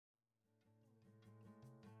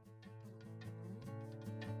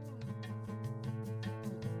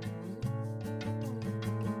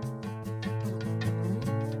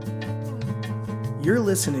You're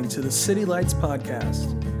listening to the City Lights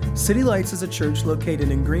podcast. City Lights is a church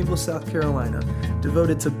located in Greenville, South Carolina,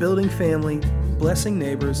 devoted to building family, blessing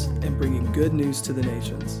neighbors, and bringing good news to the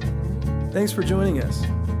nations. Thanks for joining us.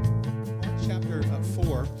 Chapter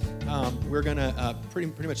 4. We're going to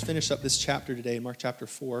pretty much finish up this chapter today, Mark chapter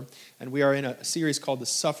 4, and we are in a series called The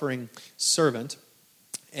Suffering Servant.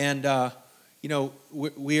 And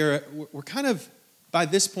we're kind of by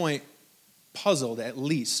this point puzzled, at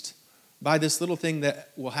least, by this little thing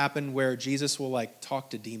that will happen where Jesus will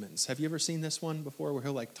talk to demons. Have you ever seen this one before, where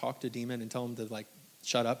he'll talk to a demon and tell him to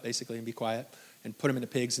shut up, basically, and be quiet, and put him into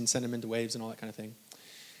pigs and send him into waves and all that kind of thing?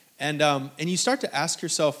 And you start to ask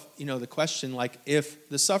yourself, the question, if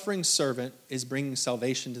the suffering servant is bringing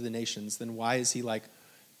salvation to the nations, then why is he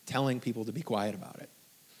telling people to be quiet about it?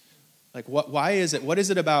 Why is it? What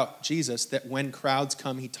is it about Jesus that when crowds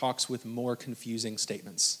come, he talks with more confusing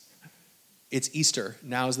statements? It's Easter.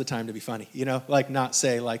 Now is the time to be funny. Not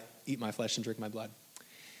say eat my flesh and drink my blood.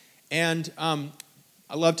 And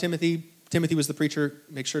I love Timothy. Timothy was the preacher.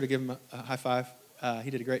 Make sure to give him a high five. He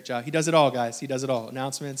did a great job. He does it all, guys. He does it all.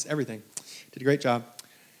 Announcements, everything. Did a great job.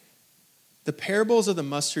 The parables of the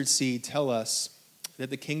mustard seed tell us that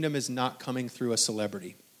the kingdom is not coming through a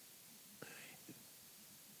celebrity.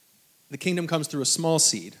 The kingdom comes through a small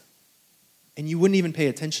seed, and you wouldn't even pay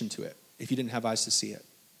attention to it if you didn't have eyes to see it.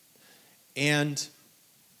 And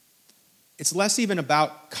it's less even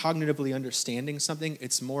about cognitively understanding something.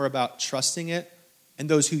 It's more about trusting it. And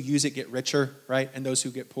those who use it get richer, right? And those who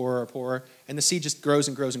get poorer are poorer. And the seed just grows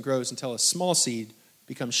and grows and grows until a small seed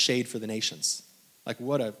becomes shade for the nations.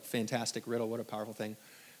 What a fantastic riddle. What a powerful thing.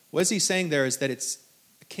 What he's saying there is that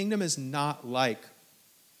the kingdom is not like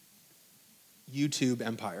YouTube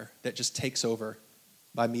empire that just takes over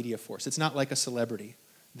by media force. It's not like a celebrity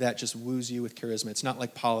that just woos you with charisma. It's not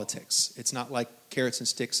like politics. It's not like carrots and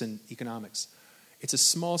sticks in economics. It's a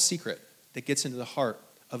small secret that gets into the heart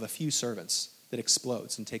of a few servants that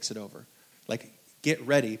explodes and takes it over. Get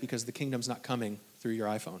ready, because the kingdom's not coming through your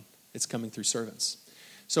iPhone. It's coming through servants.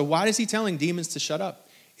 So why is he telling demons to shut up?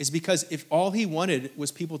 Is because if all he wanted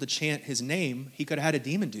was people to chant his name, he could have had a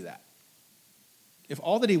demon do that. If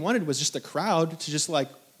all that he wanted was just a crowd to just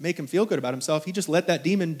make him feel good about himself, he just let that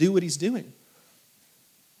demon do what he's doing.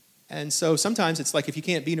 And so sometimes it's if you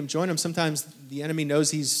can't beat him, join him. Sometimes the enemy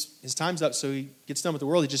knows his time's up, so he gets done with the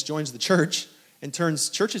world. He just joins the church and turns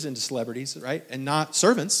churches into celebrities, right? And not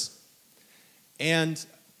servants. And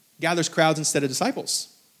gathers crowds instead of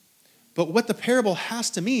disciples. But what the parable has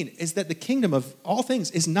to mean is that the kingdom of all things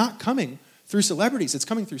is not coming through celebrities. It's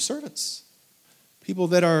coming through servants. People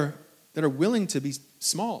that are willing to be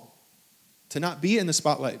small, to not be in the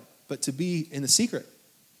spotlight, but to be in the secret.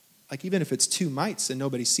 Even if it's two mites and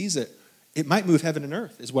nobody sees it, it might move heaven and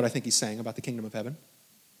earth, is what I think he's saying about the kingdom of heaven.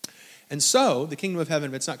 And so, the kingdom of heaven,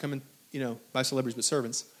 if it's not coming, by celebrities but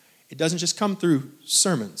servants, it doesn't just come through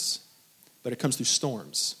sermons, but it comes through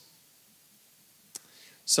storms.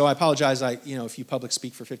 So I apologize, if you public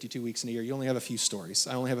speak for 52 weeks in a year, you only have a few stories.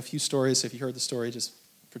 I only have a few stories, so if you heard the story, just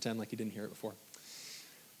pretend like you didn't hear it before.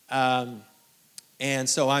 And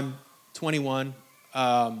so I'm 21.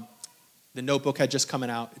 The Notebook had just come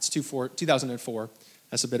out. It's 2004.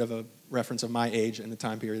 That's a bit of a reference of my age and the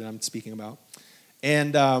time period that I'm speaking about.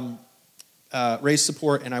 And raised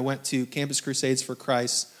support, and I went to Campus Crusades for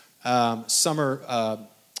Christ, summer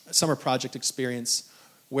project experience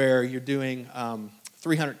where you're doing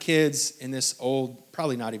 300 kids in this old,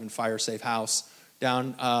 probably not even fire-safe house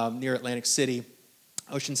down near Atlantic City,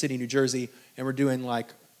 Ocean City, New Jersey, and we're doing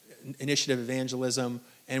initiative evangelism,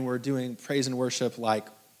 and we're doing praise and worship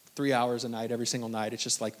 3 hours a night, every single night. It's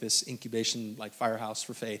just this incubation, firehouse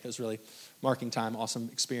for faith. It was really marking time, awesome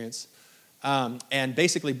experience. And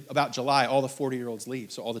basically, about July, all the 40-year-olds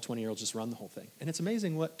leave, so all the 20-year-olds just run the whole thing. And it's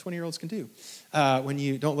amazing what 20-year-olds can do when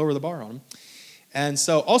you don't lower the bar on them. And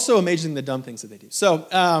so, also amazing the dumb things that they do.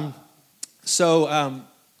 So,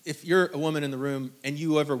 if you're a woman in the room and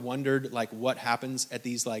you ever wondered, what happens at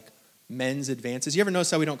these, men's advances, you ever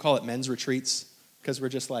notice how we don't call it men's retreats? Because we're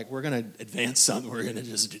just we're going to advance something. We're going to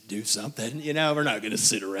just do something. We're not going to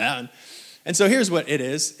sit around. And so here's what it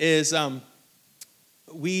is so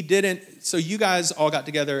you guys all got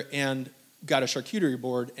together and got a charcuterie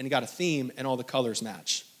board and got a theme and all the colors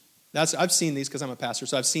match. I've seen these because I'm a pastor,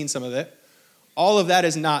 so I've seen some of it. All of that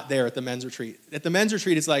is not there at the men's retreat. At the men's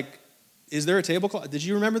retreat, it's is there a tablecloth? Did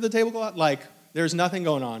you remember the tablecloth? There's nothing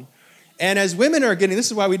going on. And as women are getting, this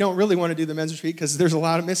is why we don't really want to do the men's retreat, because there's a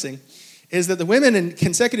lot of missing, is that the women, and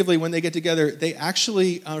consecutively when they get together, they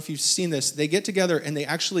actually, I don't know if you've seen this, they get together and they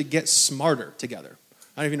actually get smarter together.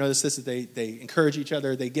 I don't know if you noticed this, that they encourage each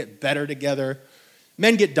other, they get better together.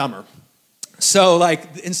 Men get dumber. So,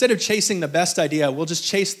 like, instead of chasing the best idea, we'll just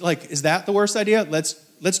chase, like, is that the worst idea?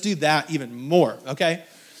 Let's do that even more, okay?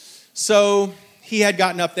 So he had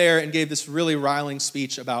gotten up there and gave this really riling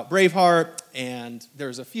speech about Braveheart, and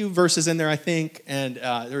there's a few verses in there, I think, and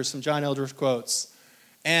there were some John Eldredge quotes.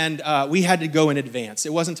 And we had to go in advance.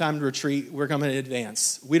 It wasn't time to retreat. We're coming in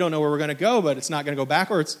advance. We don't know where we're going to go, but it's not going to go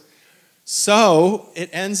backwards. So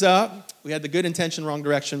it ends up, we had the good intention, wrong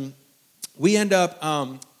direction. We end up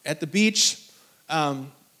at the beach.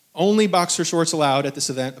 Only boxer shorts allowed at this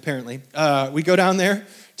event, apparently. We go down there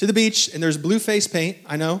to the beach, and there's blue face paint,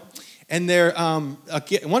 I know. And there,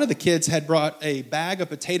 one of the kids had brought a bag of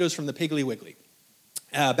potatoes from the Piggly Wiggly.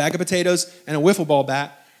 A bag of potatoes and a wiffle ball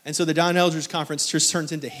bat. And so the Don Eldredge Conference just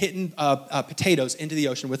turns into hitting potatoes into the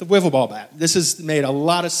ocean with a wiffle ball bat. This has made a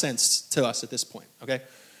lot of sense to us at this point, okay?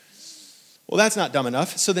 Well, that's not dumb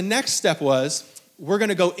enough. So the next step was, we're going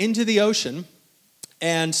to go into the ocean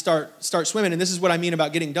and start swimming. And this is what I mean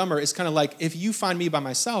about getting dumber. It's kind of like, if you find me by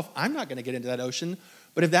myself, I'm not going to get into that ocean.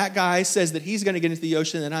 But if that guy says that he's going to get into the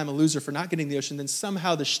ocean and I'm a loser for not getting the ocean, then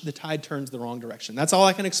somehow the tide turns the wrong direction. That's all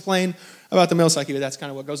I can explain about the mill psyche, but that's kind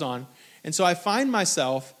of what goes on. And so I find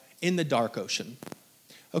myself in the dark ocean.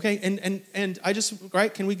 Okay, and I just,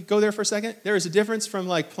 right, can we go there for a second? There is a difference from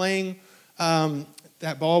like playing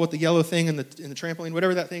that ball with the yellow thing in the trampoline,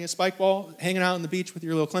 whatever that thing is, spike ball, hanging out on the beach with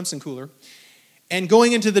your little Clemson cooler, and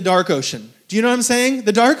going into the dark ocean. Do you know what I'm saying?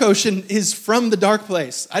 The dark ocean is from the dark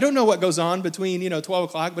place. I don't know what goes on between, 12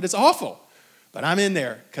 o'clock, but it's awful. But I'm in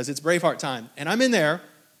there because it's Braveheart time. And I'm in there,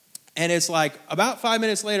 and it's like about 5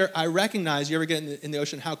 minutes later, I recognize, you ever get in the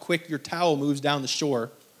ocean, how quick your towel moves down the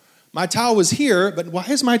shore. My towel was here, but why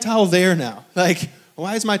is my towel there now? Like,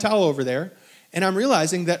 why is my towel over there? And I'm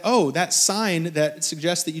realizing that, that sign that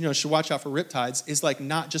suggests that, should watch out for riptides is like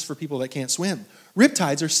not just for people that can't swim.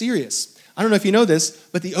 Riptides are serious. I don't know if you know this,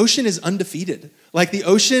 but the ocean is undefeated. Like, the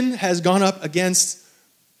ocean has gone up against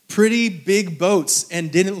pretty big boats and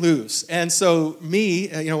didn't lose. And so me,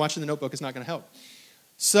 watching The Notebook is not going to help.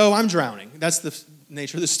 So I'm drowning. That's the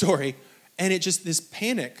nature of the story. And it just, this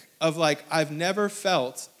panic of like, I've never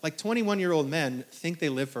felt, like 21-year-old men think they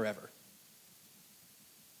live forever.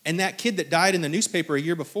 And that kid that died in the newspaper a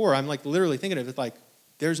year before, I'm like literally thinking of it like,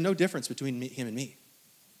 there's no difference between him and me.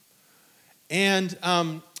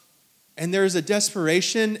 And there's a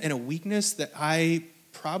desperation and a weakness that I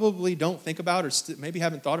probably don't think about or maybe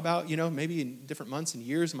haven't thought about, maybe in different months and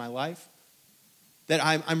years of my life, that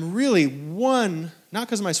I'm really not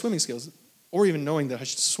because of my swimming skills, or even knowing that I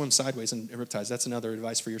should swim sideways in riptides. That's another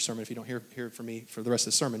advice for your sermon if you don't hear it from me for the rest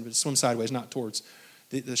of the sermon, but swim sideways, not towards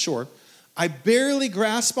the shore. I barely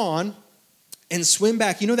grasp on and swim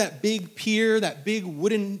back. That big pier, that big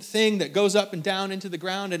wooden thing that goes up and down into the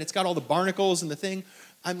ground, and it's got all the barnacles and the thing.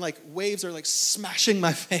 I'm like, waves are like smashing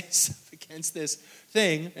my face against this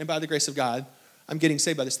thing, and by the grace of God, I'm getting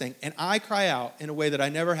saved by this thing. And I cry out in a way that I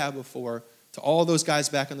never have before to all those guys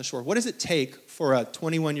back on the shore. What does it take for a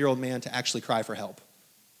 21-year-old man to actually cry for help?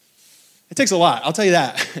 It takes a lot, I'll tell you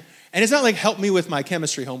that. And it's not like help me with my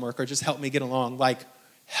chemistry homework or just help me get along. Like,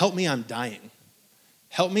 help me, I'm dying.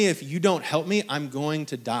 Help me, if you don't help me, I'm going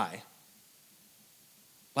to die.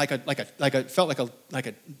 I felt like a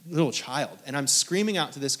little child. And I'm screaming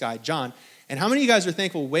out to this guy, John. And how many of you guys are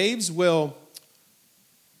thankful waves will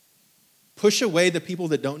push away the people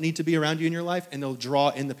that don't need to be around you in your life, and they'll draw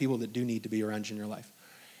in the people that do need to be around you in your life?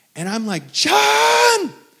 And I'm like,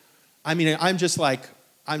 John! I'm just like,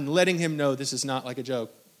 I'm letting him know this is not like a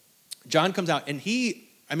joke. John comes out, and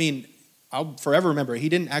I'll forever remember, he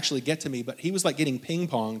didn't actually get to me, but he was like getting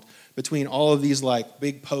ping-ponged between all of these like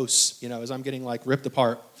big posts, as I'm getting like ripped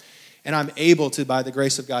apart. And I'm able to, by the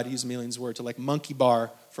grace of God, use Melian's word, to like monkey bar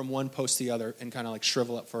from one post to the other and kind of like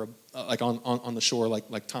shrivel up for like on the shore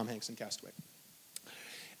like Tom Hanks in Castaway.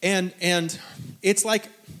 And it's like,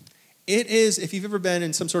 it is, if you've ever been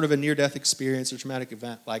in some sort of a near-death experience or traumatic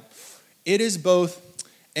event, like it is both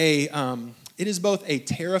a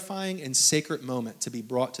terrifying and sacred moment to be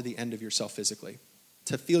brought to the end of yourself physically,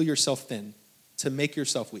 to feel yourself thin, to make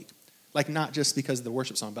yourself weak. Like, not just because of the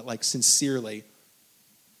worship song, but like sincerely,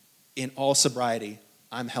 in all sobriety,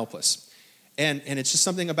 I'm helpless. And it's just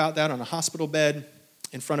something about that on a hospital bed,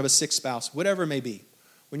 in front of a sick spouse, whatever it may be,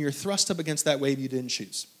 when you're thrust up against that wave you didn't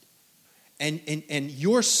choose. And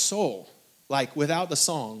your soul, like without the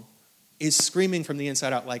song, is screaming from the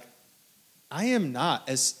inside out, like, I am not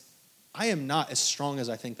as strong as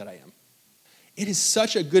I think that I am. It is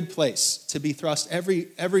such a good place to be thrust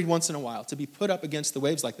every once in a while, to be put up against the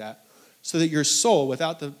waves like that, so that your soul,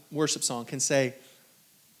 without the worship song, can say,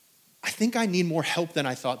 I think I need more help than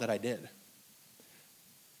I thought that I did.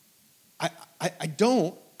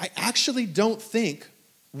 I actually don't think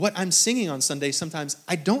what I'm singing on Sunday sometimes,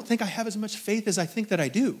 I don't think I have as much faith as I think that I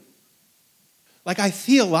do. Like I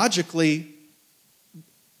theologically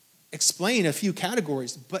explain a few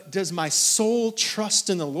categories, but does my soul trust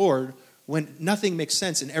in the Lord when nothing makes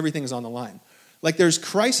sense and everything is on the line? Like there's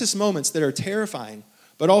crisis moments that are terrifying,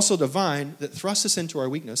 but also divine, that thrust us into our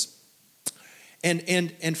weakness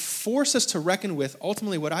and force us to reckon with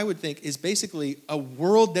ultimately what I would think is basically a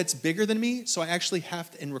world that's bigger than me, so I actually have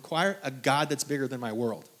to and require a God that's bigger than my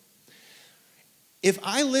world. If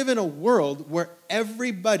I live in a world where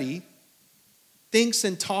everybody thinks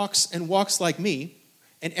and talks and walks like me,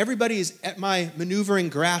 and everybody is at my maneuvering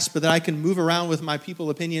grasp that I can move around with my people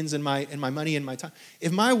opinions and my money and my time,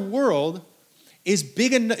 if my world is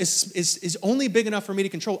big enough, is only big enough for me to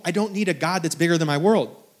control, I don't need a God that's bigger than my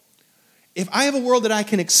world. If I have a world that I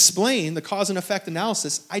can explain the cause and effect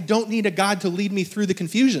analysis, I don't need a God to lead me through the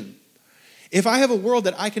confusion. If I have a world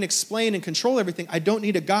that I can explain and control everything, I don't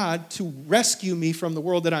need a God to rescue me from the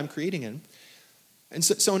world that I'm creating in. And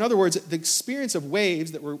so in other words, the experience of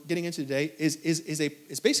waves that we're getting into today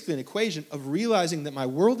is basically an equation of realizing that my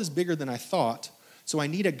world is bigger than I thought, so I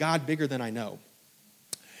need a God bigger than I know.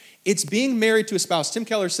 It's being married to a spouse. Tim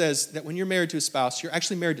Keller says that when you're married to a spouse, you're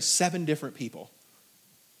actually married to 7 different people.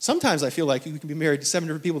 Sometimes I feel like you can be married to 7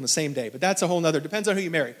 different people in the same day, but that's a whole nother, depends on who you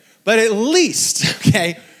marry. But at least,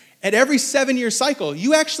 okay, at every 7-year cycle,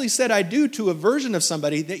 you actually said I do to a version of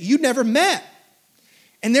somebody that you never met.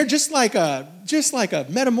 And they're just like a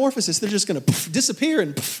metamorphosis. They're just going to disappear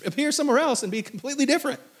and appear somewhere else and be completely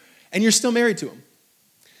different. And you're still married to them.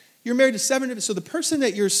 You're married to 7 different, so the person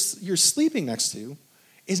that you're sleeping next to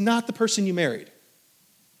is not the person you married.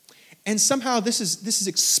 And somehow this is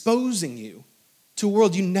exposing you to a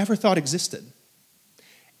world you never thought existed.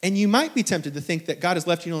 And you might be tempted to think that God has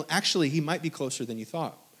left you alone. Actually, he might be closer than you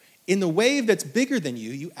thought. In the wave that's bigger than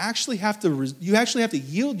you, you actually have to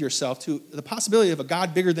yield yourself to the possibility of a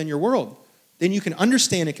God bigger than your world. Then you can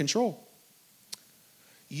understand and control.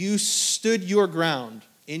 You stood your ground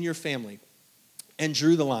in your family and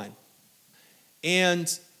drew the line.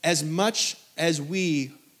 And as much as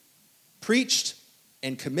we preached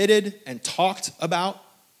and committed and talked about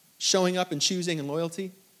showing up and choosing and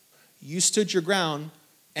loyalty, you stood your ground,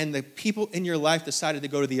 and the people in your life decided to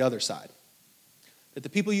go to the other side. That the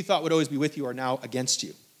people you thought would always be with you are now against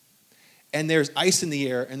you. And there's ice in the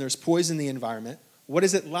air, and there's poison in the environment. What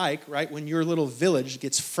is it like, right, when your little village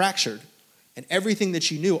gets fractured, and everything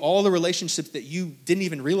that you knew, all the relationships that you didn't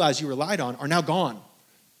even realize you relied on, are now gone?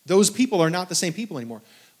 Those people are not the same people anymore.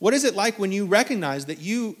 What is it like when you recognize that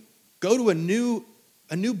you go to a new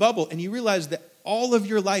bubble, and you realize that all of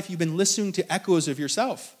your life you've been listening to echoes of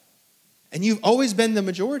yourself. And you've always been the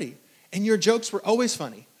majority. And your jokes were always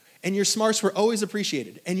funny. And your smarts were always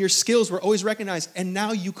appreciated. And your skills were always recognized. And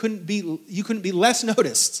now you couldn't be less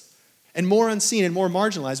noticed and more unseen and more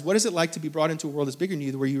marginalized. What is it like to be brought into a world that's bigger than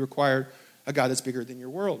you, where you require a God that's bigger than your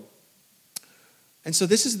world? And so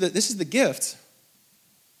this is the gift.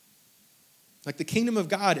 Like the kingdom of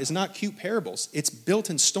God is not cute parables. It's built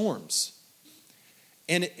in storms.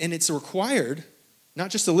 And it's required not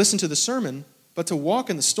just to listen to the sermon, but to walk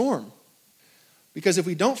in the storm. Because if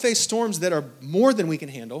we don't face storms that are more than we can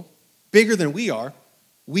handle, bigger than we are,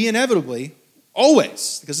 we inevitably,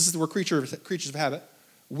 always, because this is we're creatures of habit,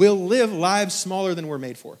 will live lives smaller than we're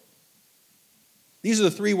made for. These are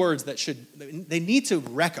the 3 words that they need to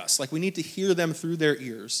wreck us. Like we need to hear them through their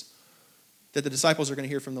ears, that the disciples are going to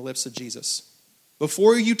hear from the lips of Jesus.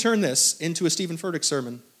 Before you turn this into a Stephen Furtick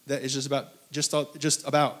sermon that is just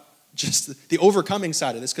about the overcoming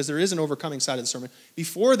side of this, because there is an overcoming side of the sermon.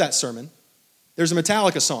 Before that sermon, there's a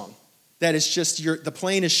Metallica song that is just the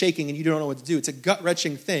plane is shaking and you don't know what to do. It's a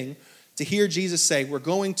gut-wrenching thing to hear Jesus say, we're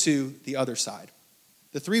going to the other side.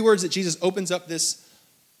 The 3 words that Jesus opens up this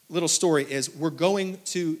little story is, we're going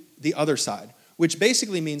to the other side, which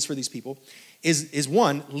basically means for these people is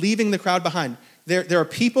 1, leaving the crowd behind. There are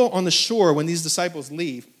people on the shore when these disciples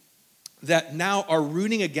leave that now are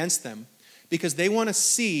rooting against them because they want to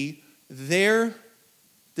see their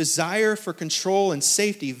desire for control and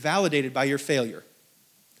safety validated by your failure.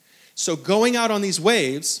 So going out on these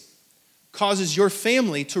waves causes your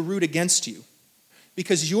family to root against you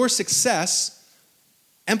because your success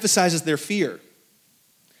emphasizes their fear.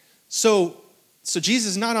 So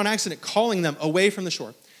Jesus is not on accident calling them away from the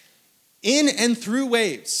shore. In and through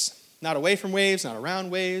waves, not away from waves, not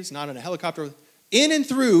around waves, not in a helicopter, in and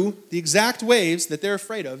through the exact waves that they're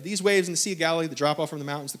afraid of, these waves in the Sea of Galilee, the drop-off from the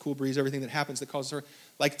mountains, the cool breeze, everything that happens that causes her.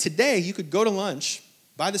 Like today, you could go to lunch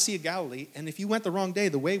by the Sea of Galilee, and if you went the wrong day,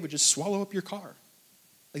 the wave would just swallow up your car.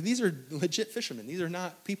 Like these are legit fishermen. These are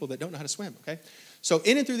not people that don't know how to swim, okay? So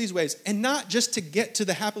in and through these waves, and not just to get to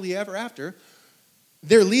the happily ever after,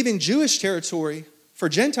 they're leaving Jewish territory for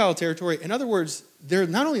Gentile territory. In other words, they're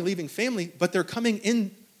not only leaving family, but they're coming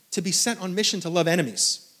in to be sent on mission to love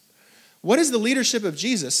enemies. What is the leadership of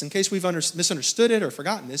Jesus? In case we've misunderstood it or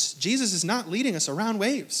forgotten this, Jesus is not leading us around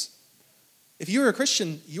waves. If you're a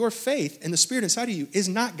Christian, your faith and the Spirit inside of you is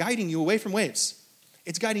not guiding you away from waves.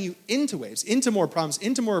 It's guiding you into waves, into more problems,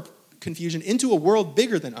 into more confusion, into a world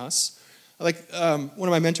bigger than us. Like one of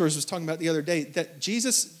my mentors was talking about the other day, that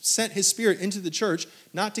Jesus sent his Spirit into the church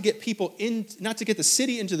not to get people in, not to get the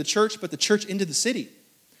city into the church, but the church into the city.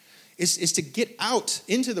 Is to get out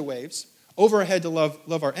into the waves, over our head to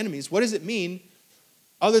love our enemies. What does it mean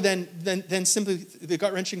other than simply the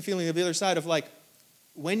gut-wrenching feeling of the other side of like,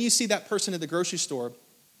 when you see that person at the grocery store,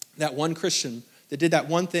 that one Christian that did that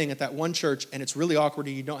one thing at that one church, and it's really awkward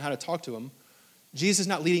and you don't know how to talk to him, Jesus is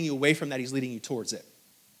not leading you away from that, he's leading you towards it.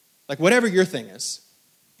 Like whatever your thing is,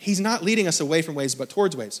 he's not leading us away from waves, but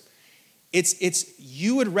towards waves. It's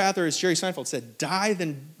you would rather, as Jerry Seinfeld said, die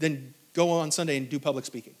than go on Sunday and do public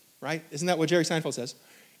speaking, right? Isn't that what Jerry Seinfeld says?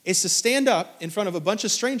 It's to stand up in front of a bunch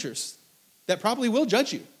of strangers that probably will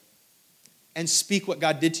judge you and speak what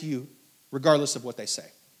God did to you regardless of what they say.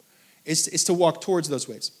 It's to walk towards those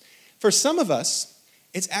waves. For some of us,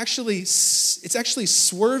 it's actually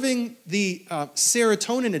swerving the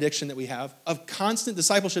serotonin addiction that we have of constant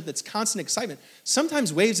discipleship that's constant excitement.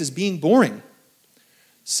 Sometimes waves is being boring.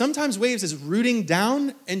 Sometimes waves is rooting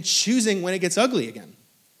down and choosing when it gets ugly again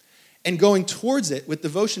and going towards it with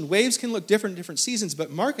devotion. Waves can look different in different seasons, but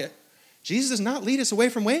mark it, Jesus does not lead us away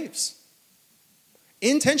from waves.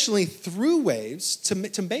 Intentionally through waves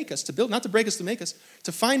to make us, to build, not to break us, to make us,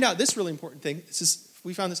 to find out this really important thing.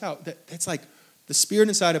 We found this out, that it's like the Spirit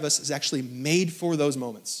inside of us is actually made for those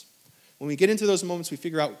moments. When we get into those moments, we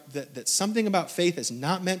figure out that something about faith is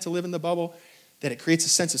not meant to live in the bubble, that it creates a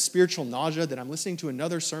sense of spiritual nausea, that I'm listening to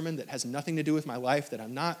another sermon that has nothing to do with my life, that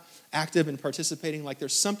I'm not active and participating. Like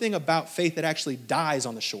there's something about faith that actually dies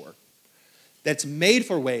on the shore, that's made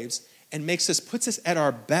for waves and puts us at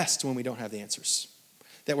our best when we don't have the answers.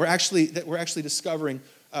 That we're actually discovering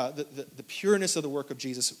the pureness of the work of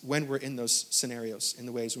Jesus when we're in those scenarios, in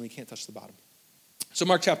the waves when we can't touch the bottom. So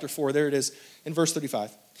Mark chapter 4, there it is in verse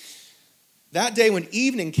 35. That day when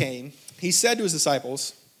evening came, he said to his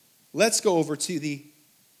disciples, let's go over to the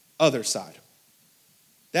other side.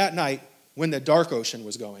 That night, when the dark ocean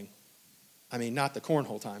was going, not the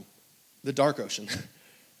cornhole time, the dark ocean.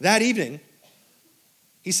 That evening,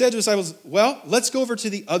 he said to his disciples, well, let's go over to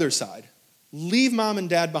the other side. Leave mom and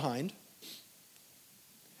dad behind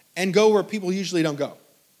and go where people usually don't go.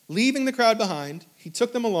 Leaving the crowd behind, he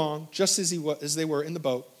took them along just as they were in the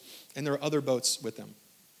boat, and there were other boats with them.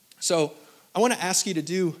 So I want to ask you to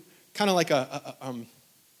do kind of like a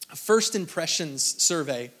first impressions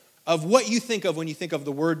survey of what you think of when you think of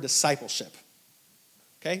the word discipleship.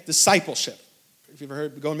 Okay? Discipleship. If you've ever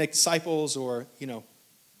heard Go and Make Disciples, or,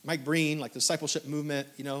 Mike Breen, like the discipleship movement,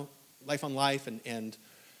 Life on Life, and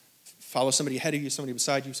follow somebody ahead of you, somebody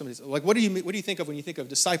beside you, somebody. Like, what do you think of when you think of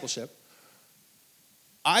discipleship?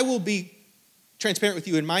 I will be transparent with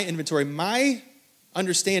you in my inventory. My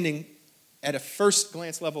understanding at a first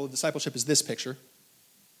glance level of discipleship is this picture.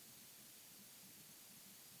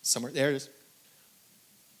 Somewhere, there it is.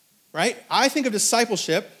 Right? I think of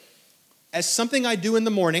discipleship as something I do in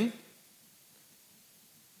the morning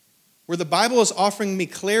where the Bible is offering me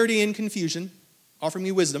clarity and confusion, offering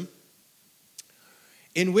me wisdom,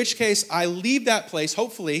 in which case I leave that place,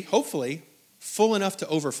 hopefully, full enough to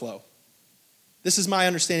overflow. This is my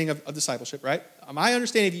understanding of discipleship, right? My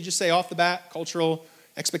understanding, if you just say off the bat, cultural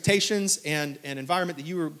expectations and environment that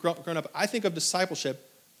you were growing up, I think of discipleship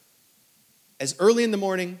as early in the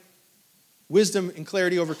morning, wisdom and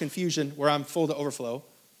clarity over confusion, where I'm full to overflow.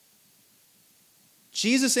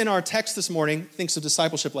 Jesus in our text this morning thinks of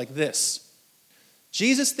discipleship like this.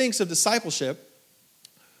 Jesus thinks of discipleship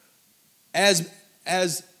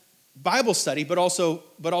as Bible study, but also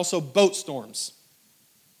boat storms.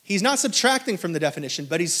 He's not subtracting from the definition,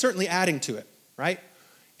 but he's certainly adding to it, right?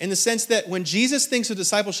 In the sense that when Jesus thinks of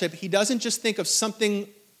discipleship, he doesn't just think of something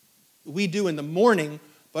we do in the morning,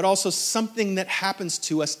 but also something that happens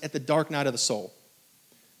to us at the dark night of the soul.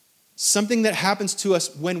 Something that happens to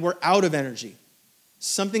us when we're out of energy.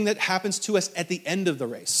 Something that happens to us at the end of the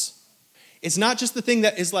race. It's not just the thing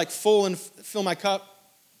that is like full and fill my cup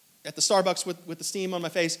at the Starbucks with the steam on my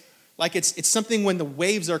face. Like it's something when the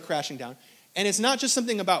waves are crashing down. And it's not just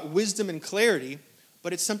something about wisdom and clarity,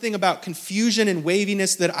 but it's something about confusion and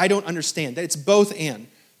waviness that I don't understand. That it's both and.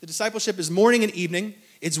 The discipleship is morning and evening.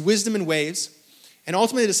 It's wisdom and waves. And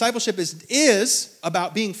ultimately, discipleship is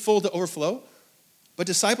about being full to overflow. But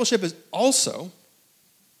discipleship is also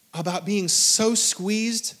about being so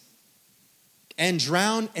squeezed and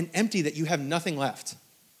drowned and empty that you have nothing left.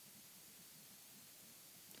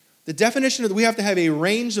 The definition of that we have to have a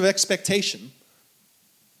range of expectation,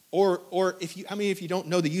 or if you don't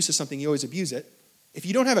know the use of something, you always abuse it. If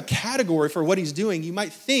you don't have a category for what he's doing, you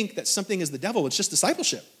might think that something is the devil. It's just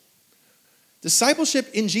discipleship. Discipleship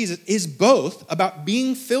in Jesus is both about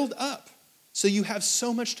being filled up, so you have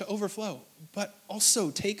so much to overflow, but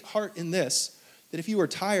also take heart in this, that if you are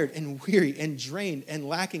tired and weary and drained and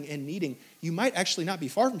lacking and needing, you might actually not be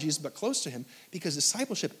far from Jesus, but close to him, because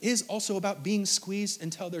discipleship is also about being squeezed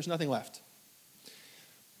until there's nothing left.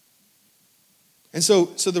 And so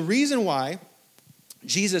the reason why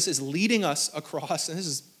Jesus is leading us across, and this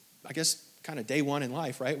is, I guess, kind of day one in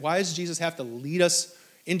life, right? Why does Jesus have to lead us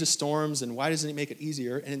into storms, and why doesn't he make it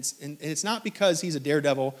easier? And it's not because he's a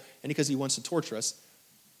daredevil and because he wants to torture us.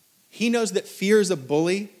 He knows that fear is a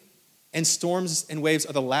bully, and storms and waves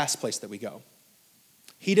are the last place that we go.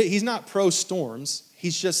 He's not pro-storms.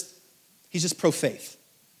 He's just pro-faith.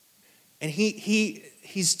 And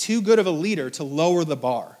he's too good of a leader to lower the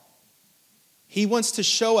bar. He wants to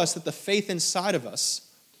show us that the faith inside of us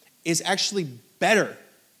is actually better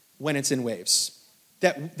when it's in waves.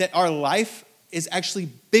 That our life is actually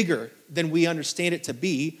bigger than we understand it to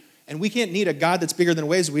be. And we can't need a God that's bigger than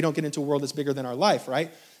waves if we don't get into a world that's bigger than our life,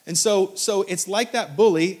 right? And so it's like that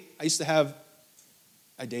bully.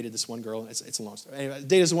 I dated this one girl. It's a long story. Anyway, I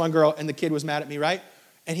dated this one girl, and the kid was mad at me, right?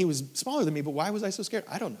 And he was smaller than me, but why was I so scared?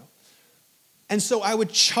 I don't know. And so I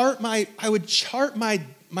would chart my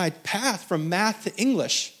path from math to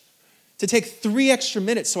English to take 3 extra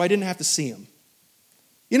minutes so I didn't have to see him.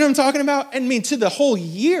 You know what I'm talking about? And I mean, to the whole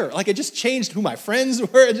year. Like, it just changed who my friends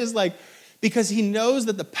were. Just like, because he knows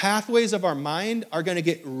that the pathways of our mind are going to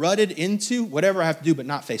get rutted into whatever I have to do, but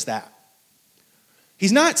not face that.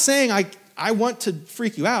 He's not saying, I want to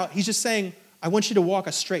freak you out. He's just saying, I want you to walk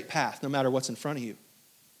a straight path no matter what's in front of you.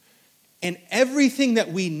 And everything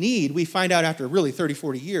that we need, we find out after really 30,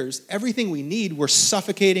 40 years, everything we need, we're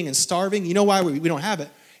suffocating and starving. You know why we don't have it?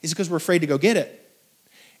 It's because we're afraid to go get it.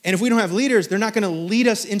 And if we don't have leaders, they're not going to lead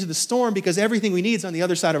us into the storm because everything we need is on the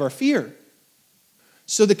other side of our fear.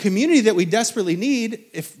 So the community that we desperately need,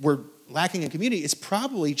 if we're lacking in community, is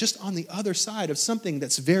probably just on the other side of something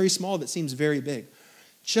that's very small that seems very big.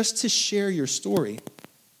 Just to share your story,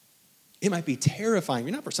 it might be terrifying.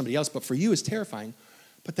 Not for somebody else, but for you it's terrifying.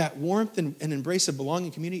 But that warmth and embrace of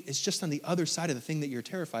belonging community is just on the other side of the thing that you're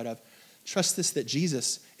terrified of. Trust this, that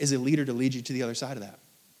Jesus is a leader to lead you to the other side of that.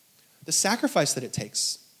 The sacrifice that it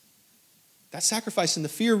takes, that sacrifice and the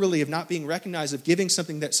fear really of not being recognized, of giving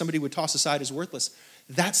something that somebody would toss aside as worthless,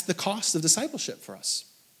 that's the cost of discipleship for us.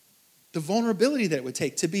 The vulnerability that it would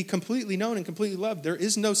take to be completely known and completely loved. There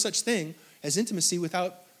is no such thing as intimacy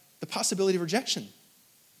without the possibility of rejection.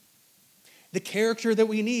 The character that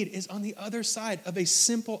we need is on the other side of a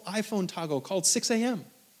simple iPhone toggle called 6 a.m.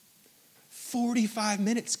 45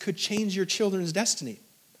 minutes could change your children's destiny.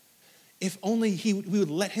 If only we would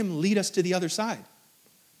let him lead us to the other side.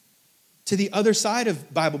 To the other side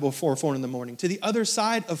of Bible before 4 in the morning. To the other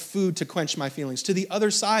side of food to quench my feelings. To the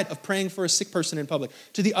other side of praying for a sick person in public.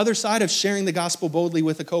 To the other side of sharing the gospel boldly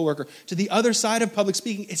with a coworker. To the other side of public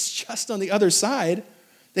speaking. It's just on the other side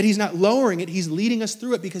that he's not lowering it. He's leading us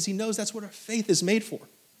through it because he knows that's what our faith is made for.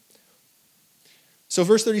 So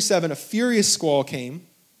verse 37, a furious squall came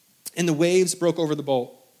and the waves broke over the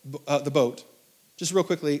boat. Just real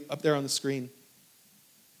quickly, up there on the screen,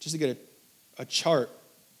 just to get a chart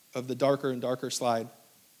of the darker and darker slide.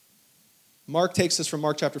 Mark takes us from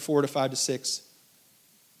Mark chapter 4 to 5 to 6.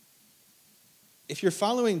 If you're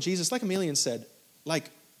following Jesus, like Emilian said,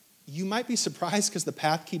 you might be surprised because the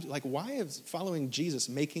path keeps, why is following Jesus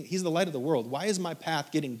he's the light of the world. Why is my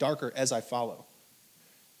path getting darker as I follow?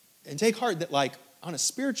 And take heart that on a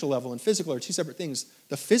spiritual level and physical are two separate things.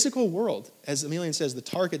 The physical world, as Emilian says, the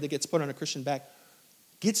target that gets put on a Christian back,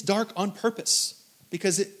 gets dark on purpose.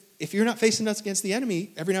 Because if you're not facing us against the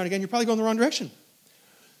enemy, every now and again, you're probably going the wrong direction.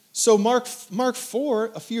 So Mark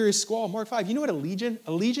 4, a furious squall. Mark 5, you know what a legion?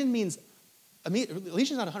 A legion means, a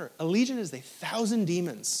legion's not 100. A legion is 1,000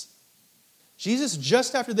 demons. Jesus,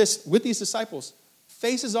 just after this, with these disciples,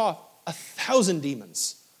 faces off 1,000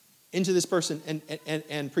 demons into this person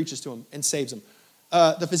and preaches to him and saves him.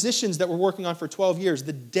 The physicians that we're working on for 12 years,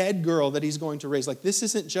 the dead girl that he's going to raise. This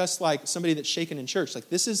isn't just somebody that's shaken in church.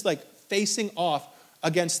 This is facing off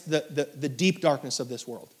against the deep darkness of this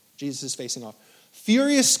world. Jesus is facing off.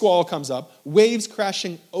 Furious squall comes up, waves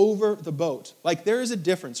crashing over the boat. There is a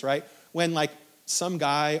difference, right? When some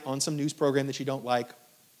guy on some news program that you don't like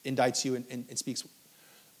indicts you and speaks.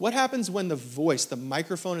 What happens when the voice, the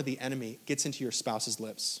microphone of the enemy, gets into your spouse's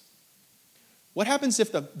lips? What happens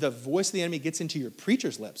if the voice of the enemy gets into your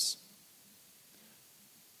preacher's lips?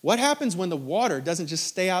 What happens when the water doesn't just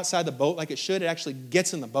stay outside the boat like it should, it actually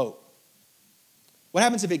gets in the boat? What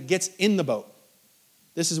happens if it gets in the boat?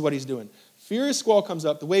 This is what he's doing. Furious squall comes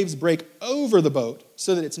up, the waves break over the boat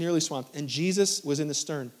so that it's nearly swamped, and Jesus was in the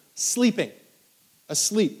stern, sleeping,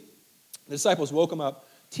 asleep. The disciples woke him up.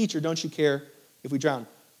 Teacher, don't you care if we drown?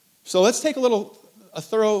 So let's take a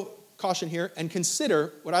thorough caution here and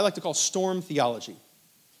consider what I like to call storm theology.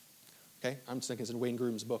 Okay, I'm just thinking it's in Wayne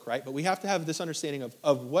Groom's book, right? But we have to have this understanding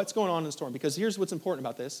of what's going on in the storm, because here's what's important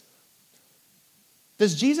about this.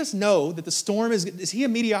 Does Jesus know that the storm is he a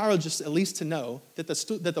meteorologist at least to know that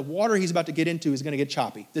the water he's about to get into is going to get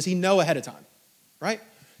choppy? Does he know ahead of time, right?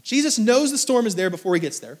 Jesus knows the storm is there before he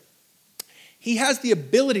gets there. He has the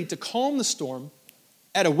ability to calm the storm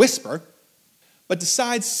at a whisper, but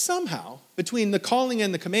decides somehow, between the calling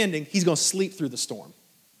and the commanding, he's going to sleep through the storm.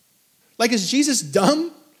 Like, is Jesus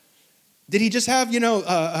dumb? Did he just have,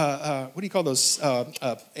 what do you call those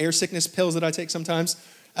air sickness pills that I take sometimes,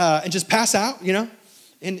 and just pass out,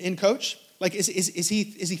 in coach? Like, is he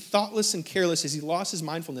thoughtless and careless? Has he lost his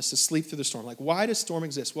mindfulness to sleep through the storm? Like, why does storm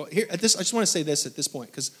exist? Well, I just want to say this at this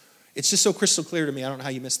point, because it's just so crystal clear to me. I don't know how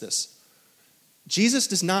you missed this. Jesus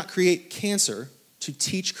does not create cancer to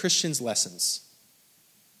teach Christians lessons.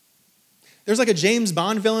 There's like a James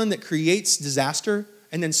Bond villain that creates disaster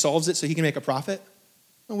and then solves it so he can make a profit.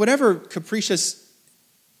 Whatever capricious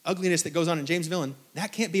ugliness that goes on in James Villain,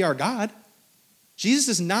 that can't be our God. Jesus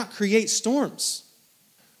does not create storms.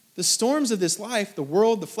 The storms of this life, the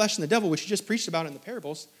world, the flesh, and the devil, which he just preached about in the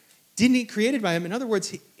parables, didn't get created by him. In other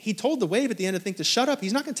words, he told the wave at the end of the thing to shut up.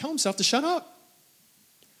 He's not going to tell himself to shut up.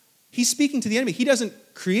 He's speaking to the enemy. He doesn't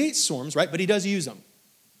create storms, right? But he does use them.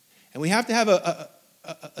 And we have to have a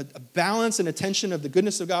balance and attention of the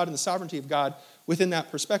goodness of God and the sovereignty of God within that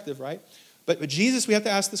perspective, right? But Jesus, we have to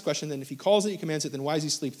ask this question, then if he calls it, he commands it, then why does he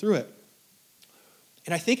sleep through it?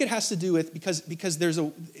 And I think it has to do with, because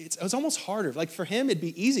it's almost harder. Like, for him, it'd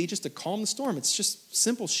be easy just to calm the storm. It's just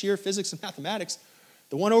simple, sheer physics and mathematics.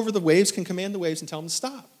 The one over the waves can command the waves and tell them to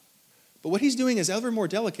stop. But what he's doing is ever more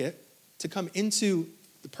delicate to come into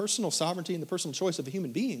the personal sovereignty and the personal choice of a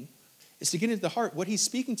human being, is to get into the heart. What he's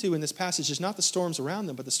speaking to in this passage is not the storms around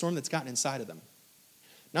them, but the storm that's gotten inside of them.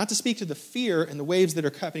 Not to speak to the fear and the waves that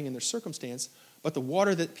are happening in their circumstance, but the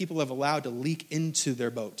water that people have allowed to leak into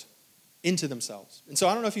their boat, into themselves. And so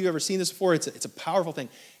I don't know if you've ever seen this before. It's a powerful thing.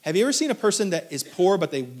 Have you ever seen a person that is poor,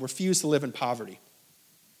 but they refuse to live in poverty?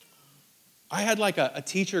 I had like a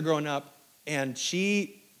teacher growing up, and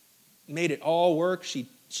she made it all work. She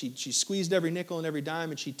squeezed every nickel and every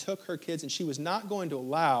dime, and she took her kids, and she was not going to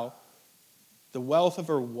allow the wealth of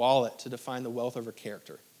her wallet to define the wealth of her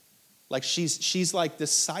character. Like, she's like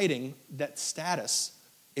deciding that status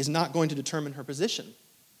is not going to determine her position.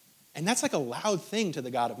 And that's like a loud thing to the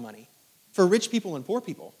God of money. For rich people and poor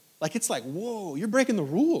people. Like, it's like, whoa, you're breaking the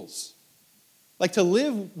rules. Like, to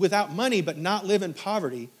live without money but not live in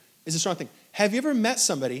poverty is a strong thing. Have you ever met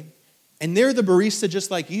somebody, and they're the barista just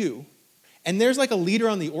like you, and there's like a leader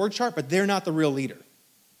on the org chart, but they're not the real leader?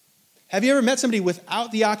 Have you ever met somebody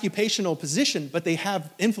without the occupational position, but they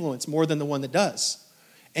have influence more than the one that does?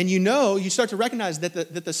 And you start to recognize that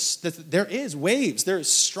there is waves, there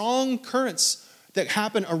is strong currents that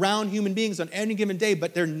happen around human beings on any given day,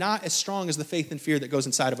 but they're not as strong as the faith and fear that goes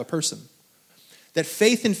inside of a person. That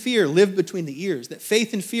faith and fear live between the ears, that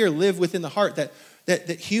faith and fear live within the heart,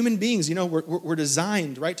 that human beings, we're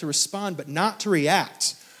designed, right, to respond, but not to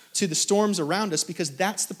react to the storms around us, because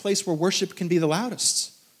that's the place where worship can be the loudest.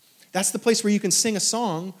 That's the place where you can sing a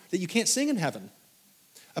song that you can't sing in heaven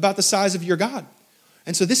about the size of your God.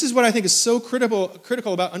 And so this is what I think is so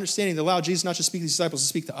critical about understanding to allow Jesus not just speak to these disciples, to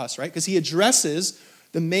speak to us, right? Because he addresses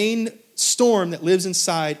the main storm that lives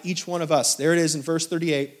inside each one of us. There it is in verse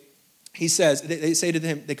 38. He says, they say to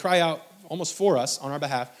him, they cry out almost for us on our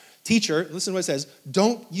behalf, "Teacher," listen to what it says,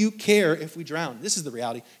 "don't you care if we drown?" This is the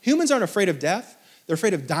reality. Humans aren't afraid of death. They're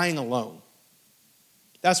afraid of dying alone.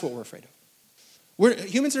 That's what we're afraid of.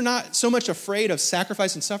 Humans are not so much afraid of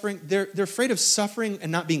sacrifice and suffering. They're afraid of suffering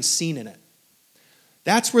and not being seen in it.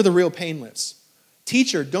 That's where the real pain lives.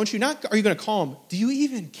 "Teacher, are you going to call him? Do you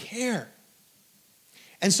even care?"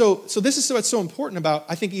 And so this is what's so important about,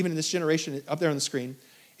 I think, even in this generation up there on the screen.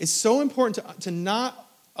 It's so important to not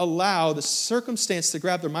allow the circumstance to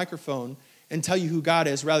grab their microphone and tell you who God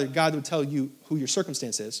is. Rather, God would tell you who your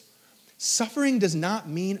circumstance is. Suffering does not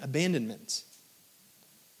mean abandonment.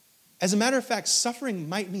 As a matter of fact, suffering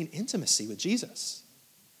might mean intimacy with Jesus.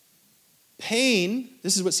 Pain,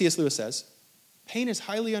 this is what C.S. Lewis says, Pain is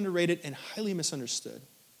highly underrated and highly misunderstood,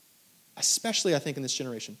 especially, I think, in this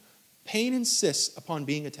generation. Pain insists upon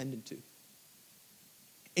being attended to.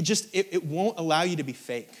 It won't allow you to be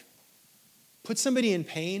fake. Put somebody in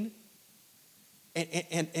pain,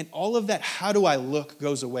 and all of that, how do I look,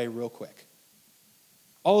 goes away real quick.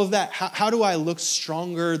 All of that, how do I look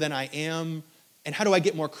stronger than I am, and how do I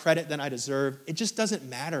get more credit than I deserve? It just doesn't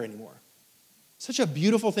matter anymore. Such a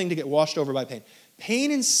beautiful thing to get washed over by pain.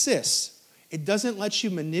 Pain insists. It doesn't let you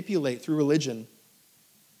manipulate through religion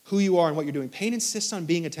who you are and what you're doing. Pain insists on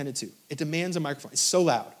being attended to. It demands a microphone. It's so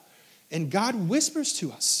loud. And God whispers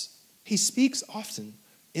to us. He speaks often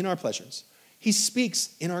in our pleasures. He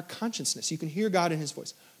speaks in our consciousness. You can hear God in his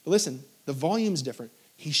voice. But listen, the volume's different.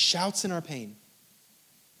 He shouts in our pain.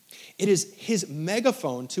 It is his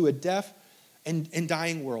megaphone to a deaf and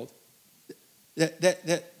dying world.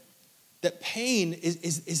 That pain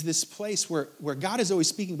is this place where God is always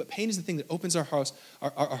speaking, but pain is the thing that opens our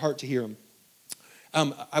heart to hear him.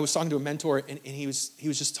 I was talking to a mentor, and he was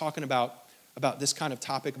just talking about this kind of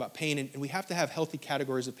topic, about pain, and we have to have healthy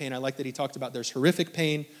categories of pain. I like that he talked about there's horrific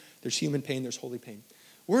pain, there's human pain, there's holy pain.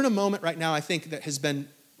 We're in a moment right now, I think, that has been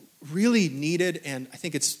really needed, and I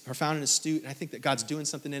think it's profound and astute, and I think that God's doing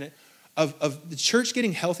something in it, of the church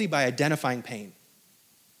getting healthy by identifying pain.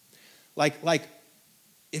 Like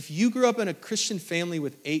if you grew up in a Christian family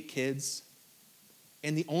with 8 kids,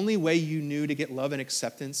 and the only way you knew to get love and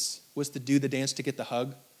acceptance was to do the dance to get the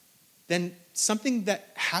hug, then something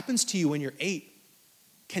that happens to you when you're 8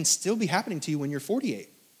 can still be happening to you when you're 48.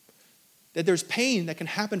 That there's pain that can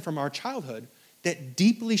happen from our childhood that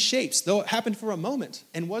deeply shapes, though it happened for a moment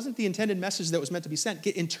and wasn't the intended message that was meant to be sent,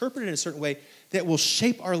 get interpreted in a certain way that will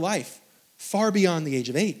shape our life far beyond the age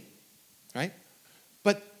of 8, right?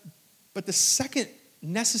 But the second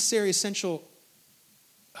necessary, essential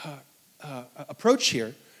approach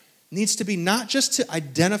here needs to be not just to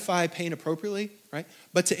identify pain appropriately, right,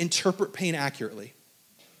 but to interpret pain accurately.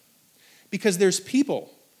 Because there's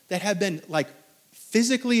people that have been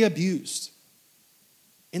physically abused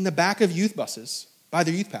in the back of youth buses by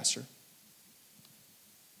their youth pastor.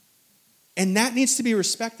 And that needs to be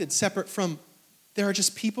respected, separate from there are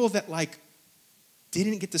just people that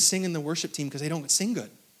didn't get to sing in the worship team because they don't sing good.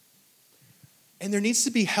 And there needs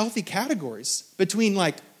to be healthy categories between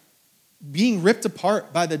being ripped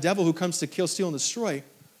apart by the devil who comes to kill, steal, and destroy,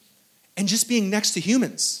 and just being next to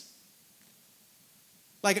humans.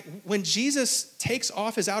 When Jesus takes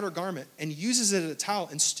off his outer garment and uses it as a towel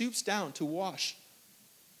and stoops down to wash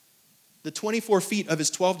the 24 feet of his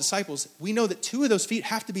 12 disciples, we know that 2 of those feet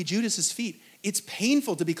have to be Judas's feet. It's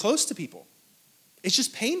painful to be close to people. It's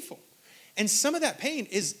just painful. And some of that pain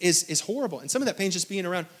is horrible. And some of that pain is just being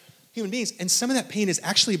around human beings. And some of that pain is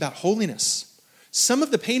actually about holiness. Some of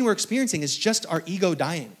the pain we're experiencing is just our ego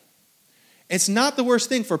dying. It's not the worst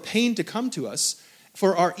thing for pain to come to us,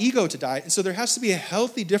 for our ego to die. And so there has to be a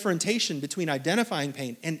healthy differentiation between identifying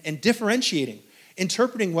pain and differentiating,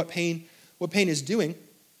 interpreting what pain is doing.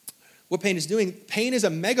 What pain is doing. Pain is a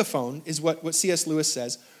megaphone, is what C.S. Lewis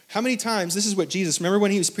says. How many times, this is what Jesus, remember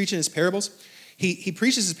when he was preaching his parables? He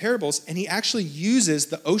preaches his parables, and he actually uses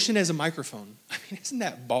the ocean as a microphone. I mean, isn't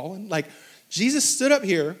that ballin'? Jesus stood up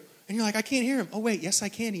here, and you're I can't hear him. Oh, wait, yes, I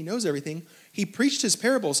can. He knows everything. He preached his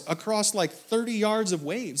parables across 30 yards of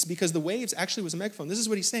waves because the waves actually was a megaphone. This is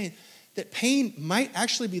what he's saying, that pain might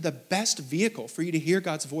actually be the best vehicle for you to hear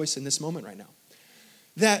God's voice in this moment right now.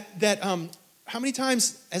 How many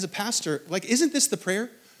times as a pastor, isn't this the prayer?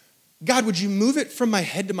 God, would you move it from my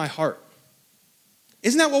head to my heart?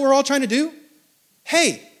 Isn't that what we're all trying to do?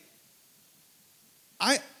 Hey,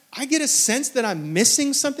 I get a sense that I'm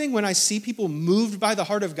missing something when I see people moved by the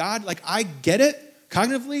heart of God. I get it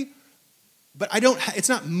cognitively, but it's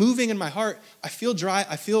not moving in my heart. I feel dry.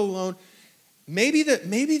 I feel alone. Maybe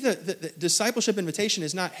the discipleship invitation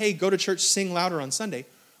is not, hey, go to church, sing louder on Sunday.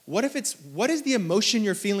 What is the emotion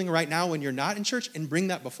you're feeling right now when you're not in church, and bring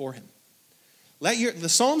that before him. The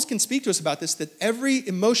Psalms can speak to us about this, that every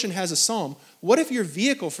emotion has a psalm. What if your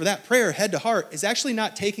vehicle for that prayer, head to heart, is actually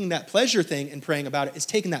not taking that pleasure thing and praying about it, it's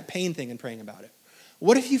taking that pain thing and praying about it?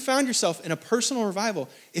 What if you found yourself in a personal revival,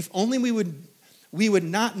 if only we would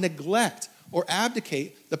not neglect or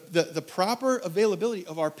abdicate the proper availability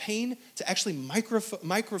of our pain to actually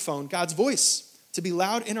microphone God's voice, to be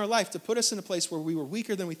loud in our life, to put us in a place where we were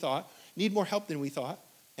weaker than we thought, need more help than we thought,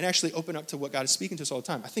 and actually open up to what God is speaking to us all the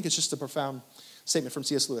time. I think it's just a profound statement from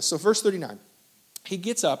C.S. Lewis. So verse 39, he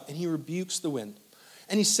gets up and he rebukes the wind.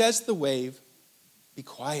 And he says to the wave, be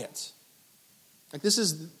quiet. This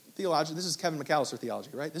is theology. This is Kevin McAllister theology,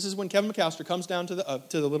 right? This is when Kevin McAllister comes down to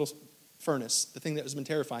the little furnace, the thing that has been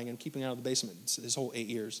terrifying and keeping out of the basement his whole 8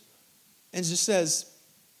 years. and just says,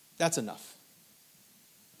 that's enough.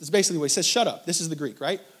 That's basically what he says, shut up. This is the Greek,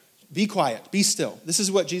 right? Be quiet, be still. This is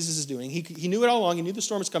what Jesus is doing. He knew it all along. He knew the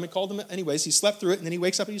storm was coming, called them anyways. He slept through it, and then he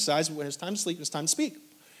wakes up and he decides when it's time to sleep, it's time to speak.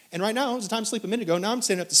 And right now, it was the time to sleep a minute ago. Now I'm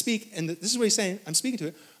standing up to speak, and this is what he's saying. I'm speaking to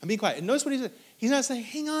it. I'm being quiet. And notice what he said. He's not saying,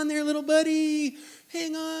 hang on there, little buddy.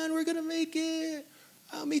 Hang on, we're going to make it.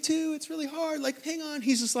 Oh, me too. It's really hard. Like, hang on.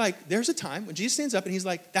 He's just like, there's a time when Jesus stands up, and he's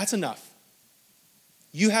like, that's enough.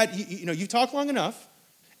 You talked long enough.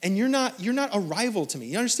 And you're not a rival to me.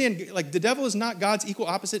 You understand, like the devil is not God's equal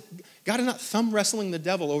opposite. God is not thumb wrestling the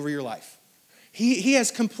devil over your life. He has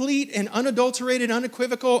complete and unadulterated,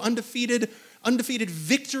 unequivocal, undefeated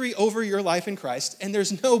victory over your life in Christ. And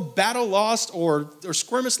there's no battle lost or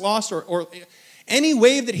skirmish lost or any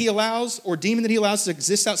wave that he allows or demon that he allows to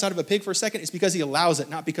exist outside of a pig for a second is because he allows it,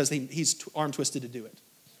 not because he's arm twisted to do it.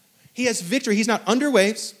 He has victory. He's not under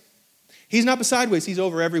waves. He's not beside waves. He's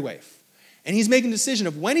over every wave. And he's making a decision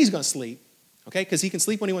of when he's going to sleep, okay, because he can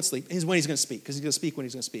sleep when he wants to sleep, and when he's going to speak, because he's going to speak when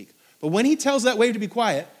he's going to speak. But when he tells that wave to be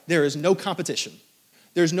quiet, there is no competition.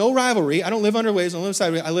 There's no rivalry. I don't live under waves, I don't live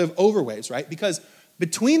beside waves, I live over waves, right? Because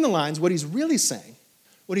between the lines, what he's really saying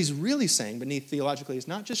beneath theologically is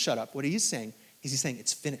not just shut up. What he's saying is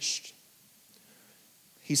it's finished.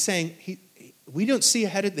 He's saying we don't see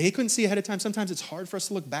they couldn't see ahead of time. Sometimes it's hard for us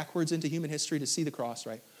to look backwards into human history to see the cross,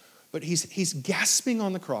 right? But he's gasping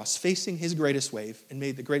on the cross, facing his greatest wave, and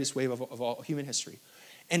made the greatest wave of all human history.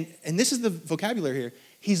 And this is the vocabulary here.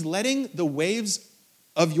 He's letting the waves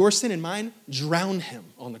of your sin and mine drown him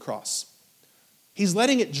on the cross. He's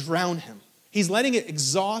letting it drown him. He's letting it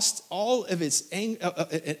exhaust all of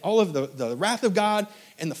all of the wrath of God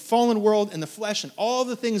and the fallen world and the flesh and all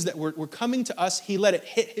the things that were coming to us. He let it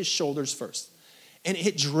hit his shoulders first, and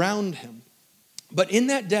it drowned him. But in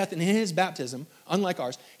that death and in his baptism, unlike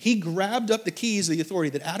ours, he grabbed up the keys of the authority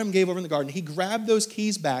that Adam gave over in the garden. He grabbed those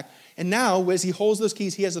keys back. And now, as he holds those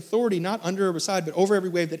keys, he has authority not under or beside, but over every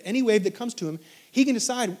wave, that any wave that comes to him, he can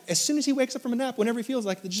decide as soon as he wakes up from a nap, whenever he feels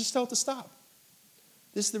like it, to just tell it to stop.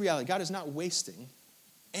 This is the reality. God is not wasting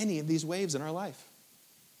any of these waves in our life.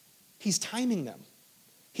 He's timing them.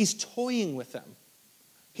 He's toying with them.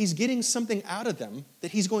 He's getting something out of them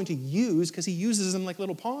that he's going to use because he uses them like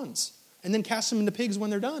little pawns, and then casts them into pigs when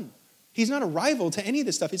they're done. He's not a rival to any of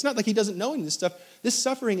this stuff. It's not like he doesn't know any of this stuff. This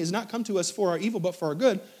suffering has not come to us for our evil, but for our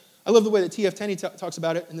good. I love the way that T.F. Tenney talks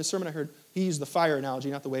about it in the sermon I heard. He used the fire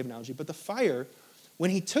analogy, not the wave analogy. But the fire,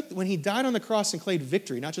 when he died on the cross and claimed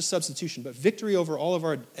victory, not just substitution, but victory over all of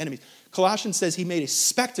our enemies. Colossians says he made a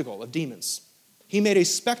spectacle of demons. He made a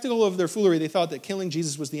spectacle of their foolery. They thought that killing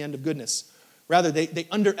Jesus was the end of goodness. Rather, they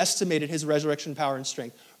underestimated his resurrection power and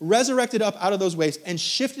strength. Resurrected up out of those waves and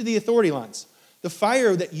shifted the authority lines. The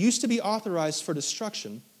fire that used to be authorized for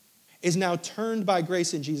destruction is now turned by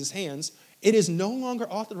grace in Jesus' hands. It is no longer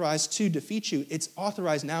authorized to defeat you. It's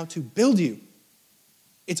authorized now to build you.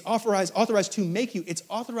 It's authorized to make you. It's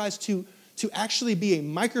authorized to actually be a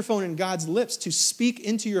microphone in God's lips to speak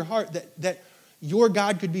into your heart that your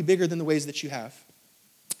God could be bigger than the ways that you have.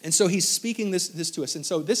 And so he's speaking this to us. And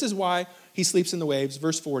so this is why he sleeps in the waves.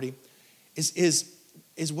 Verse 40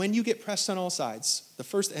 is when you get pressed on all sides.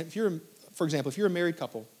 For example, if you're a married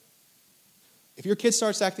couple, if your kid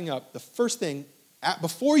starts acting up, the first thing,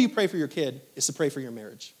 before you pray for your kid, is to pray for your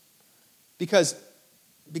marriage. Because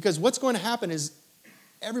what's going to happen is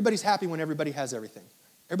everybody's happy when everybody has everything.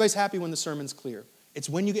 Everybody's happy when the sermon's clear. It's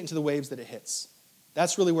when you get into the waves that it hits.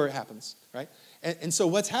 That's really where it happens, right? And so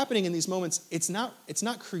what's happening in these moments, it's not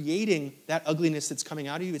creating that ugliness that's coming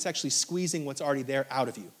out of you. It's actually squeezing what's already there out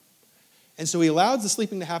of you. And so he allows the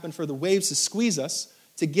sleeping to happen for the waves to squeeze us,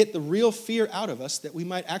 to get the real fear out of us, that we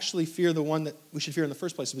might actually fear the one that we should fear in the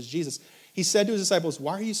first place, which was Jesus. He said to his disciples,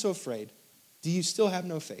 "Why are you so afraid? Do you still have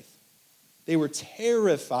no faith?" They were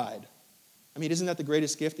terrified. I mean, isn't that the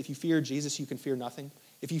greatest gift? If you fear Jesus, you can fear nothing.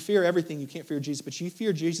 If you fear everything, you can't fear Jesus. But you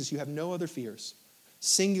fear Jesus, you have no other fears.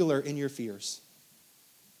 Singular in your fears.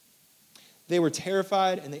 They were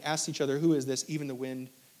terrified, and they asked each other, "Who is this? Even the wind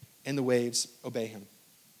and the waves obey him."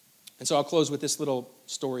 And so I'll close with this little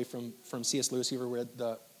story from C.S. Lewis. You ever read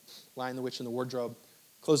The Lion, the Witch, and the Wardrobe?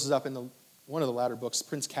 Closes up in one of the latter books,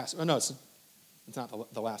 Prince Caspian. Oh, no, it's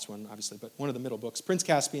not the last one, obviously, but one of the middle books. Prince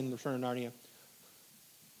Caspian, The Return of Narnia.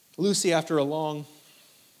 Lucy, after a long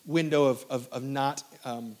window of not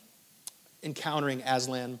encountering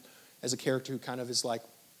Aslan as a character who kind of is like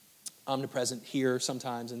omnipresent here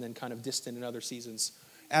sometimes and then kind of distant in other seasons.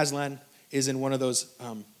 Aslan is in one of those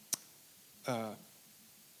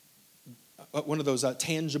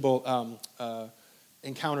tangible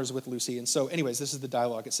encounters with Lucy. And so anyways, this is the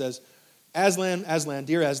dialogue. It says, "Aslan, Aslan,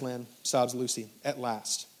 dear Aslan," sobs Lucy, "at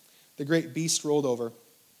last. The great beast rolled over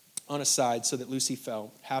on his side so that Lucy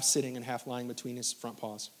fell, half sitting and half lying between his front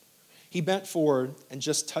paws. He bent forward and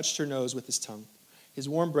just touched her nose with his tongue. His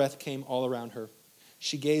warm breath came all around her.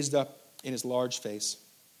 She gazed up in his large face.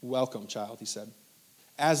 "Welcome, child," he said.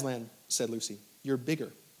 "Aslan," said Lucy, "you're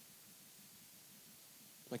bigger."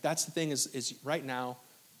 Like, that's the thing is right now,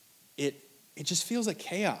 it just feels like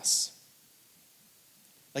chaos.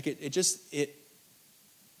 Like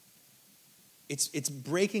it's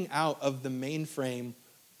breaking out of the mainframe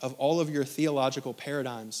of all of your theological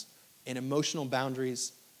paradigms and emotional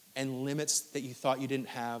boundaries and limits that you thought you didn't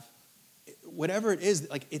have. Whatever it is,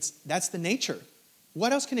 like that's the nature.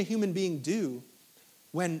 What else can a human being do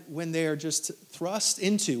when they're just thrust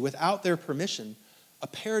into, without their permission, a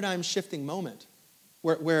paradigm-shifting moment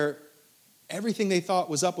where everything they thought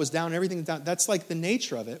was up was down, everything down? That's like the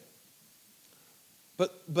nature of it.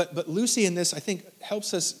 But Lucy in this, I think,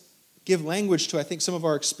 helps us give language to, I think, some of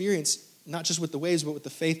our experience, not just with the waves, but with the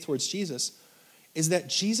faith towards Jesus, is that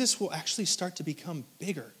Jesus will actually start to become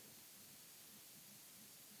bigger.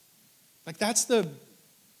 Like, that's the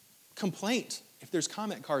complaint, if there's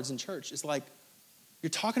comment cards in church, is like, you're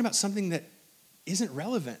talking about something that isn't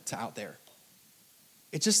relevant to out there.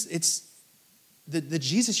 It's the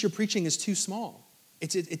Jesus you're preaching is too small.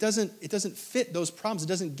 It doesn't fit those problems. It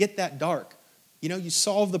doesn't get that dark. You know, you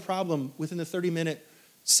solve the problem within the 30-minute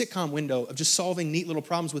sitcom window of just solving neat little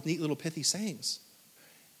problems with neat little pithy sayings.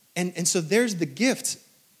 And so there's the gift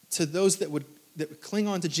to those that would cling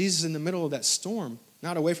on to Jesus in the middle of that storm,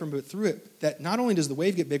 not away from it, but through it, that not only does the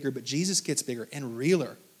wave get bigger, but Jesus gets bigger and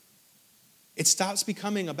realer. It stops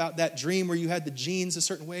becoming about that dream where you had the genes a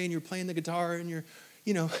certain way and you're playing the guitar and you're,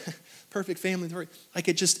 perfect family. Like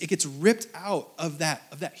it gets ripped out of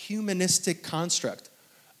that humanistic construct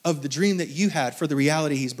of the dream that you had for the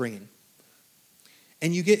reality he's bringing.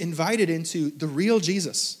 And you get invited into the real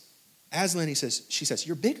Jesus. Aslan, she says,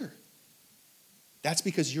 "You're bigger." That's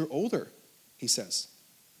because you're older, he says.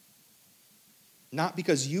 Not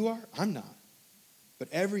because you are, I'm not. But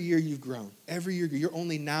every year you've grown. Every year you're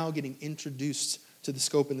only now getting introduced to the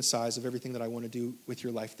scope and the size of everything that I want to do with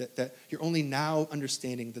your life. That you're only now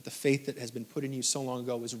understanding that the faith that has been put in you so long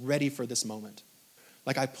ago was ready for this moment.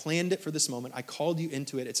 Like, I planned it for this moment. I called you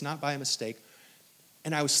into it. It's not by a mistake.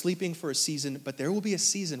 And I was sleeping for a season, but there will be a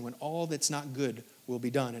season when all that's not good will be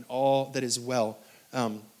done and all that is well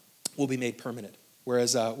will be made permanent.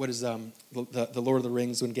 Whereas, what is the Lord of the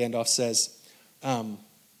Rings when Gandalf says,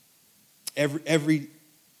 every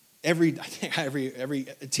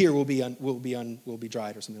tear will be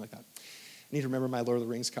dried, or something like that. I need to remember my Lord of the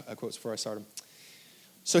Rings quotes before I start them.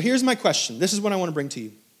 So here's my question. This is what I want to bring to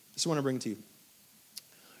you.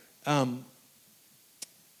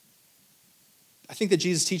 I think that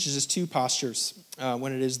Jesus teaches us two postures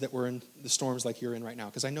when it is that we're in the storms like you're in right now,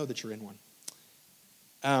 because I know that you're in one.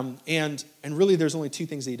 And really there's only two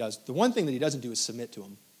things that he does. The one thing that he doesn't do is submit to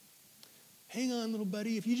him. Hang on, little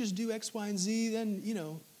buddy. If you just do X, Y, and Z, then,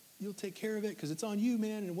 you'll take care of it because it's on you,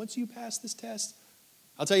 man. And once you pass this test,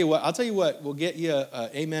 I'll tell you what will get you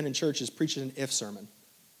amen in church is preaching an if sermon.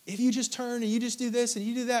 If you just turn and you just do this and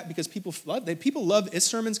you do that, because people love if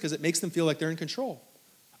sermons because it makes them feel like they're in control.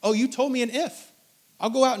 Oh, you told me an if. I'll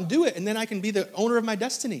go out and do it, and then I can be the owner of my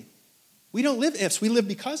destiny. We don't live ifs. We live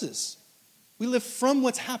becauses. We live from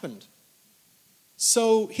what's happened.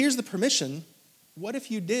 So here's the permission. What if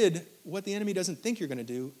you did what the enemy doesn't think you're going to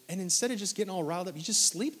do, and instead of just getting all riled up, you just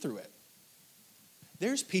sleep through it?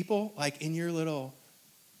 There's people like in your little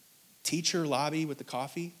teacher lobby with the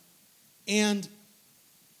coffee, and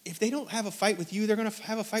if they don't have a fight with you, they're going to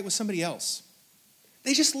have a fight with somebody else.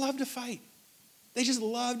 They just love to fight. They just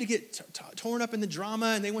love to get torn up in the drama,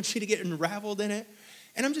 and they want you to get unraveled in it.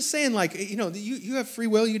 And I'm just saying, like, you have free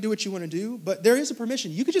will. You do what you want to do, but there is a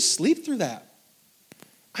permission. You could just sleep through that.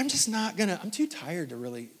 I'm too tired to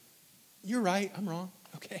really, you're right, I'm wrong,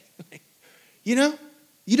 okay? You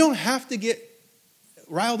don't have to get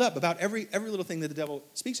riled up about every little thing that the devil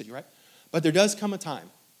speaks at you, right? But there does come a time,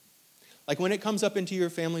 like when it comes up into your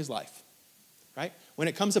family's life, right? When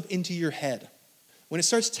it comes up into your head, when it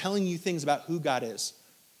starts telling you things about who God is,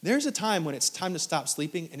 there's a time when it's time to stop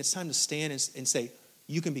sleeping and it's time to stand and say,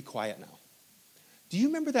 you can be quiet now. Do you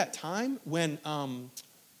remember that time when,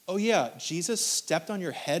 Jesus stepped on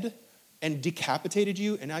your head and decapitated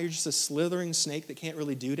you, and now you're just a slithering snake that can't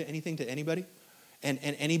really do anything to anybody? And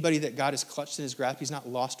anybody that God has clutched in his grasp, he's not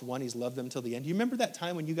lost one, he's loved them till the end. Do you remember that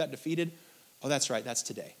time when you got defeated? Oh, that's right, that's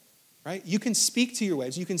today. Right? You can speak to your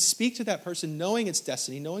waves. You can speak to that person knowing its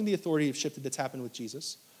destiny, knowing the authority of shifted that's happened with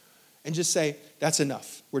Jesus, and just say, that's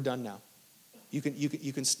enough. We're done now. you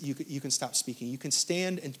can stop speaking. You can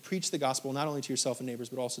stand and preach the gospel not only to yourself and neighbors,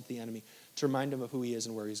 but also to the enemy, to remind him of who he is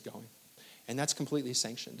and where he's going. And that's completely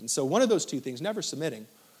sanctioned. And so one of those two things, never submitting,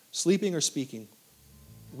 sleeping or speaking,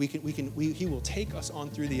 he will take us on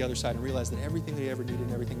through the other side and realize that everything that he ever needed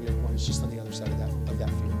and everything we ever wanted is just on the other side of that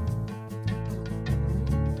fear.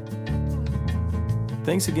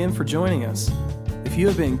 Thanks again for joining us. If you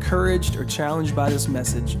have been encouraged or challenged by this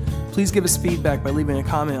message, please give us feedback by leaving a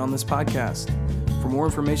comment on this podcast. For more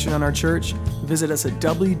information on our church, visit us at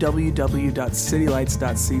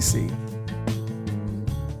www.citylights.cc.